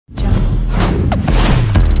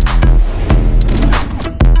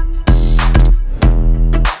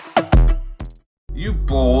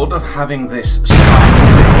thought of having this starter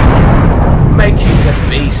team, make it a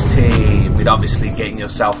beast team, with obviously getting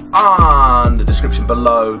yourself on the description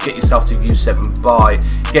below, get yourself to U7 buy,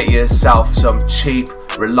 get yourself some cheap,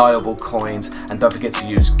 reliable coins, and don't forget to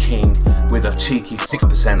use King with a cheeky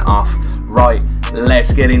 6% off. Right,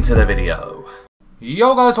 let's get into the video.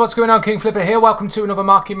 Yo guys, what's going on? King Flipper here. Welcome to another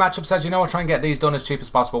Marquee matchups. As you know, I try and get these done as cheap as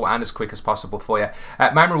possible and as quick as possible for you.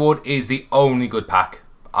 Main Reward is the only good pack.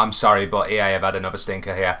 I'm sorry, but EA have had another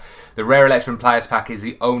stinker here. The Rare Electrum Players pack is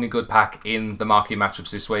the only good pack in the Marquee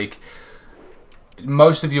matchups this week.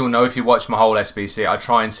 Most of you will know if you watch my whole SBC, I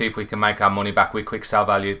try and see if we can make our money back with quick sell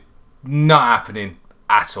value. Not happening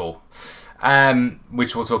at all.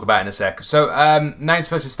 Which we'll talk about in a sec. So, Nantes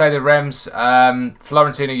versus Stade Reims,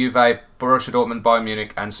 Fiorentina, Juve, Borussia Dortmund, Bayern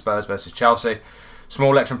Munich, and Spurs versus Chelsea.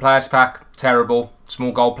 Small Electrum Players pack, terrible.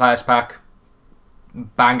 Small Gold Players pack,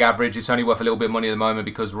 bang average. It's only worth a little bit of money at the moment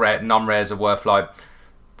because non-rares are worth like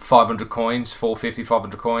 500 coins, 450,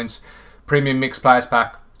 500 coins. Premium Mixed Players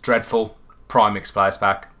pack, dreadful. Prime Mixed Players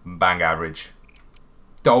pack, bang average.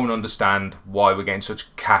 Don't understand why we're getting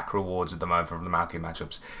such cack rewards at the moment from the Marquee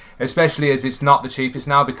matchups. Especially as it's not the cheapest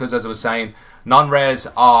now because, as I was saying, non-rares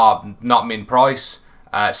are not min price.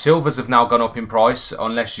 Silvers have now gone up in price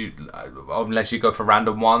unless you go for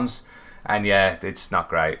random ones. And yeah, it's not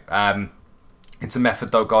great. It's a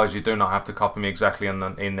method though, guys. You do not have to copy me exactly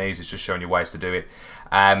in these. It's just showing you ways to do it.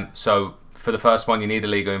 So for the first one, you need a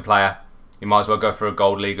Ligue 1 player. You might as well go for a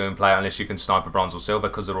gold Ligue 1 player unless you can snipe a bronze or silver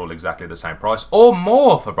because they're all exactly the same price. Or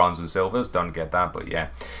more for bronze and silvers. Don't get that, but yeah.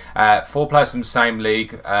 4 players from the same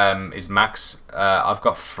league is max. I've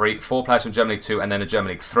got 4 players from German League 2 and then a German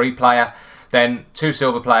League 3 player. Then 2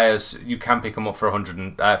 silver players. You can pick them up for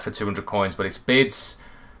 200 coins, but it's bids.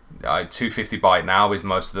 250 buy now is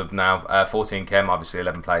most of them now. 14 chem, obviously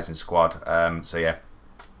 11 players in squad. So yeah.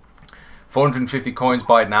 450 coins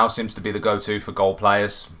buy now seems to be the go-to for gold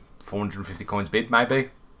players. 450 coins bid,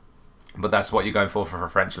 maybe. But that's what you're going for a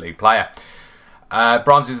French League player.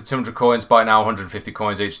 Bronzes are 200 coins. Buy now, 150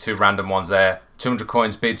 coins each. 2 random ones there. 200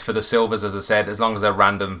 coins bids for the silvers, as I said. As long as they're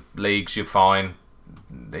random leagues, you're fine.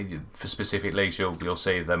 For specific leagues, you'll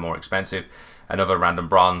see they're more expensive. Another random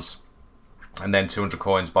bronze. And then 200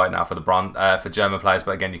 coins buy now for the for German players.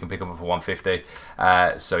 But again, you can pick them up for 150.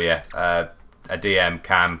 So yeah, a DM,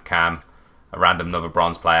 Cam, a random another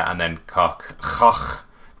bronze player. And then Koch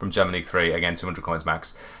from German League 3, again 200 coins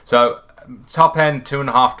max. So top end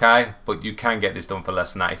 2.5k, but you can get this done for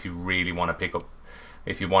less than that if you really want to pick up.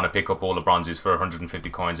 If you want to pick up all the bronzes for 150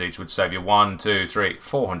 coins each, which save you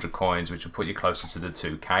 400 coins, which will put you closer to the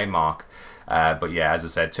 2k mark. But yeah, as I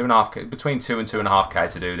said, between 2 and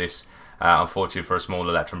 2.5k to do this. Unfortunately for a small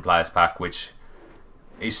Electrum Players pack, which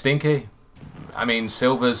is stinky. I mean,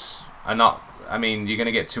 silvers are not. I mean, you're going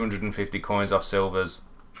to get 250 coins off silvers.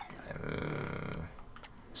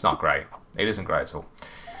 It's not great. It isn't great at all.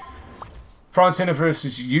 Fiorentina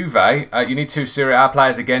versus Juve. You need 2 Serie A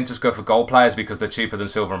players. Again, just go for gold players because they're cheaper than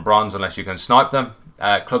silver and bronze unless you can snipe them.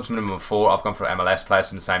 Clubs minimum of 4. I've gone for MLS players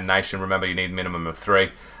from the same nation. Remember, you need minimum of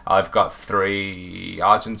 3. I've got 3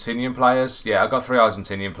 Argentinian players. Yeah, I've got 3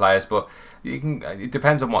 Argentinian players, but you can. It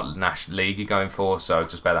depends on what national league you're going for, so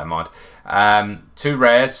just bear that in mind. 2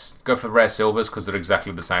 rares. Go for rare silvers because they're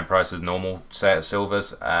exactly the same price as normal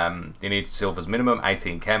silvers. You need silvers minimum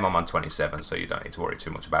 18 chem. I'm on 27, so you don't need to worry too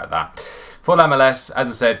much about that. Full MLS, as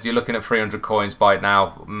I said, you're looking at 300 coins buy it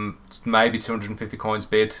now. Maybe 250 coins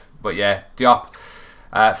bid, but yeah, Diop.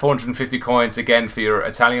 450 coins again for your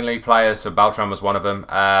Italian league players. So Beltran was one of them.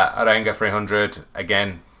 Arenga 300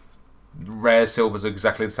 again. Rare silvers are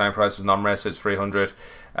exactly the same price as non-rare, so it's 300.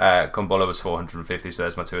 Kumbulla was 450, so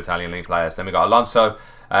there's my 2 Italian league players. Then we got Alonso,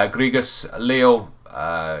 Grigas, Leo,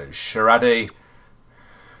 Sharadi.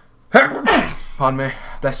 Pardon me,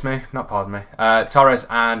 bless me, not pardon me. Torres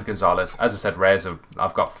and Gonzalez. As I said, rares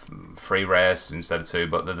I've got 3 rares instead of 2,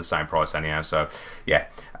 but they're the same price anyhow. So yeah,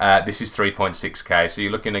 this is 3.6k. So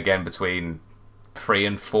you're looking again between 3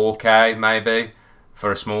 and 4k maybe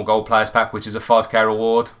for a small gold players pack, which is a 5k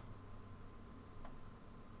reward.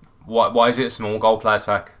 Why is it a small gold players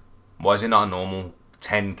pack? Why is it not a normal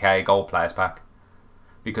 10k gold players pack?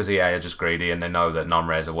 Because EA are just greedy and they know that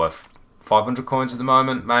non-rares are worth 500 coins at the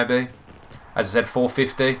moment, maybe. As I said,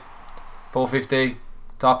 450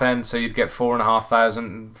 top end, so you'd get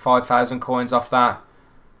 4,500, 5,000 coins off that.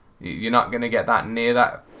 You're not going to get that near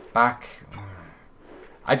that back.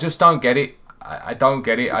 I just don't get it. I don't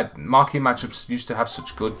get it. Marquee matchups used to have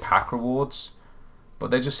such good pack rewards,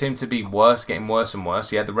 but they just seem to be worse, getting worse and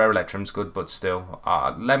worse. Yeah, the Rare Electrum's good, but still.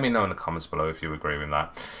 Let me know in the comments below if you agree with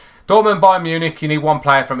that. Dortmund, Bayern Munich, you need 1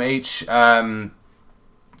 player from each.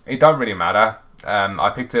 It don't really matter. I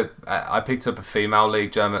picked up a female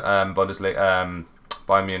league German Bundesliga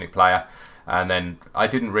Bayern Munich player, and then I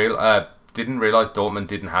didn't realize Dortmund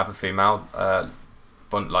didn't have a female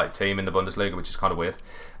team in the Bundesliga, which is kind of weird.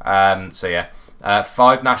 So yeah.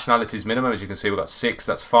 5 nationalities minimum, as you can see, we've got 6.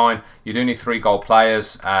 That's fine. You do need 3 gold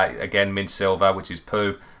players. Again, mint silver, which is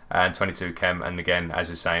Poo, and 22 chem. And again, as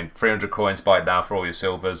you're saying, 300 coins buy it down for all your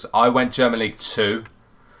silvers. I went German League 2.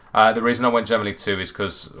 The reason I went German League 2 is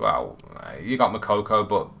because, well, you got Makoko,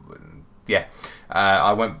 but yeah,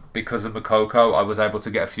 I went because of Makoko. I was able to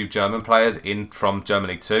get a few German players in from German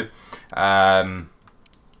League 2.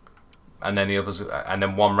 And then the others, and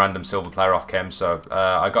then 1 random silver player off chem. So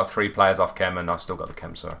I got 3 players off chem, and I still got the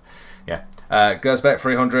chem. So yeah, Gersbeck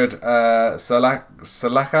 300,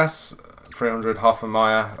 Salakas 300,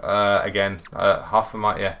 Hoffenmeyer again,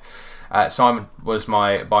 Hoffenmeyer. Yeah, Simon was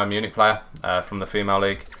my Bayern Munich player from the female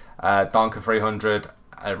league. Donker 300,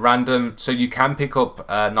 random. So you can pick up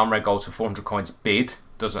non-red gold to 400 coins bid.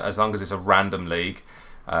 Doesn't, as long as it's a random league.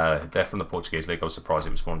 They're from the Portuguese league. I was surprised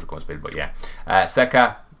it was 400 coins bid, but yeah.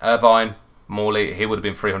 Seka, Irvine, Morley, he would have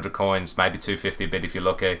been 300 coins, maybe 250 a bid if you're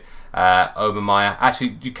lucky. Obermeyer,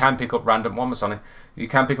 actually you can pick up random, one was on it. You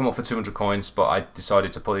can pick them up for 200 coins, but I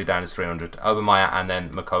decided to put it down as 300. Obermeyer, and then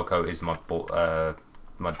Makoko is my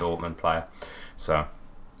Dortmund player. So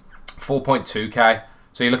 4.2k.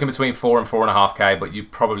 So you're looking between 4 and 4.5k, but you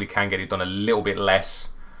probably can get it done a little bit less.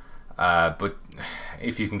 But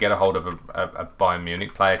if you can get a hold of a Bayern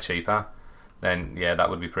Munich player cheaper, then yeah, that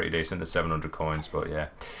would be pretty decent at 700 coins. But yeah,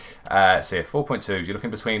 so yeah, 4.2. You're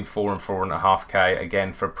looking between 4 and 4.5k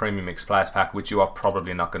again for a premium mixed players pack, which you are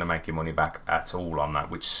probably not going to make your money back at all on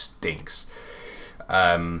that, which stinks.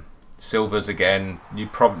 Silvers again, you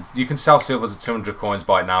can sell silvers at 200 coins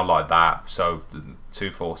by now like that. So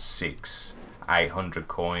 2, 4, 6, 800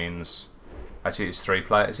 coins. Actually, it's 3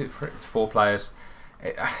 players. Is it? It's 4 players.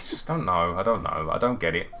 I just don't know. I don't know. I don't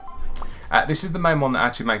get it. This is the main one that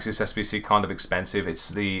actually makes this SBC kind of expensive. It's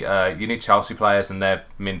the you need Chelsea players, and they're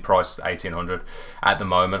min priced 1800 at the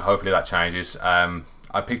moment. Hopefully that changes.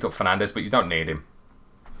 I picked up Fernandes, but you don't need him.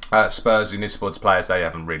 Spurs, you need Spurs players. They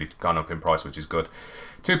haven't really gone up in price, which is good.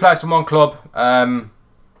 2 players from 1 club. I've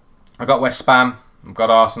got West Ham. I've got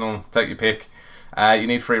Arsenal. Take your pick. You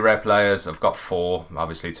need 3 rare players. I've got 4.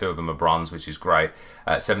 Obviously, 2 of them are bronze, which is great.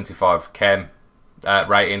 75 chem.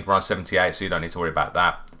 Rating, we're on 78, so you don't need to worry about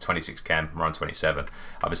that. 26 chem, we're on 27.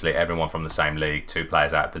 Obviously, everyone from the same league, 2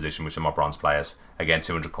 players out of position, which are my bronze players. Again,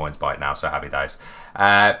 200 coins by it now, so happy days.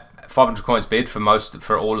 500 coins bid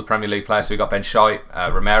for all the Premier League players. So we got Ben Scheidt,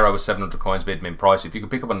 Romero was 700 coins bid, min price. If you can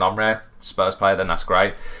pick up a non-rare Spurs player, then that's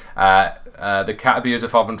great. The Cat Abuser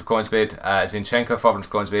 500 coins bid, Zinchenko 500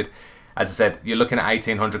 coins bid. As I said, you're looking at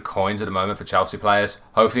 1800 coins at the moment for Chelsea players.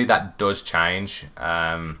 Hopefully that does change.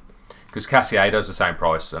 Because Casiedo's the same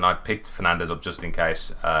price, and I picked Fernandes up just in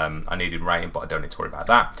case. I needed rating, but I don't need to worry about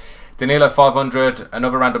that. Danilo 500,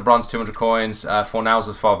 another random bronze 200 coins. Fornals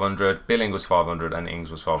was 500, Billing was 500, and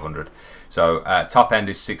Ings was 500. So top end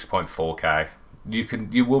is 6.4k.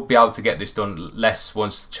 You will be able to get this done less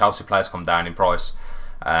once Chelsea players come down in price.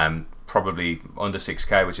 Probably under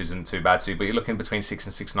 6k, which isn't too bad too. But you're looking between 6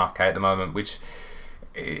 and 6.5k at the moment, which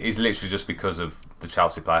is literally just because of the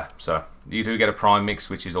Chelsea player. So you do get a prime mix,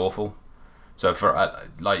 which is awful. So for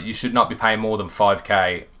you should not be paying more than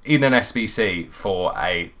 5k in an SBC for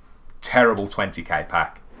a terrible 20k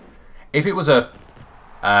pack. If it was a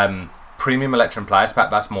premium Electrum Players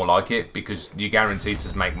pack, that's more like it, because you're guaranteed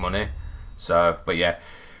to make money. So, but yeah,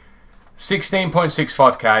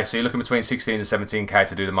 16.65k. So you're looking between 16 and 17k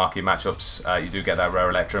to do the marquee matchups. You do get that rare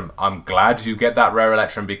Electrum. I'm glad you get that rare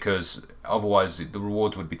Electrum, because otherwise the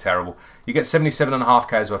rewards would be terrible. You get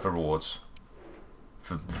 77.5k's worth of rewards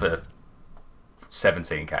for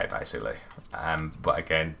 17k basically. But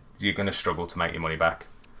again, you're going to struggle to make your money back.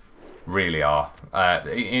 Really are.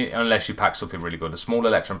 Unless you pack something really good. A small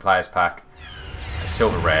Electrum Players pack, a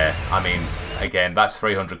silver rare. I mean, again, that's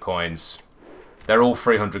 300 coins. They're all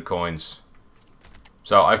 300 coins.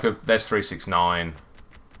 So there's 369.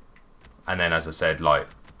 And then, as I said, like,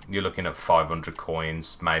 you're looking at 500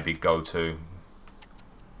 coins, maybe go to.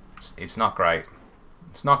 It's not great.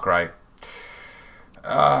 It's not great.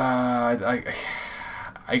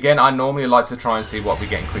 Again, I normally like to try and see what we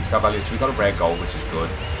get in quick sell value. So we got a rare gold, which is good.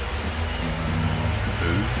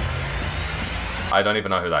 Who? I don't even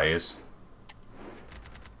know who that is.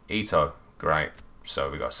 Ito, great. So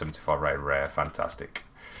we got 75 rated rare, fantastic.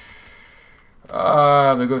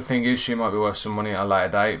 The good thing is she might be worth some money at a later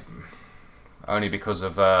date, only because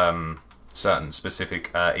of certain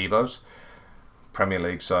specific Evos, Premier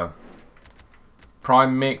League. So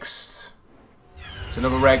prime mixed. It's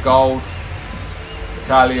another rare gold.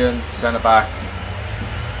 Italian, centre back.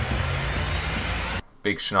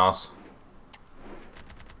 Big schnoz.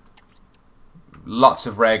 Lots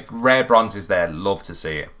of rare bronzes there. Love to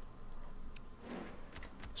see it.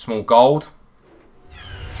 Small gold.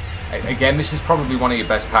 Again, this is probably one of your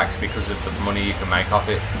best packs because of the money you can make off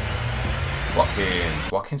it.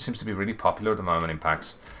 Watkins seems to be really popular at the moment in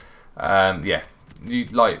packs. Yeah, you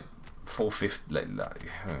like 450.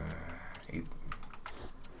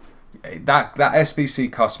 That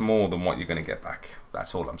SBC costs more than what you're going to get back.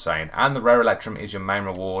 That's all I'm saying. And the rare Electrum is your main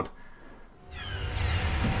reward.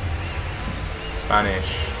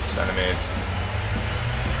 Spanish, centre mid,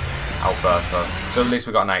 Alberto. So at least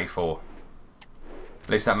we got an 84. At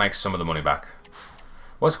least that makes some of the money back.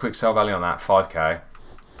 What's quick sell value on that? 5k.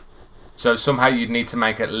 So somehow you'd need to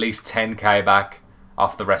make at least 10k back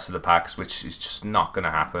off the rest of the packs, which is just not going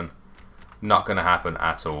to happen. Not going to happen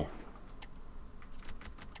at all.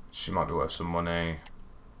 She might be worth some money.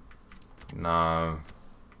 No.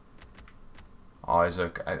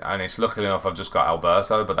 Isaac. And it's luckily enough I've just got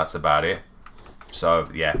Alberto, but that's about it. So,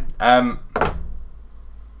 yeah.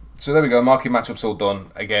 So there we go. Marquee matchups all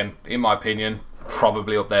done. Again, in my opinion,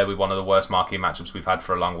 probably up there with one of the worst marquee matchups we've had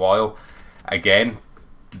for a long while. Again,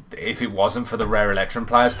 if it wasn't for the rare Electrum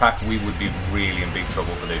players pack, we would be really in big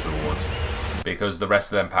trouble for these rewards. Because the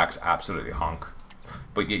rest of them packs absolutely honk.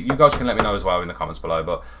 But you guys can let me know as well in the comments below.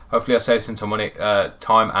 But hopefully I saved some money,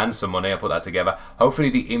 time and some money. I put that together. Hopefully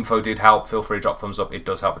the info did help. Feel free to drop thumbs up. It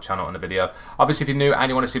does help the channel and the video. Obviously, if you're new and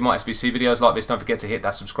you want to see more SBC videos like this, don't forget to hit that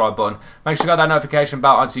subscribe button. Make sure you got that notification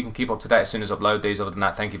bell on so you can keep up to date as soon as I upload these. Other than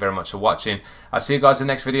that, thank you very much for watching. I'll see you guys in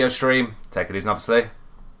the next video stream. Take it easy, obviously.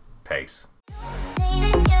 Peace.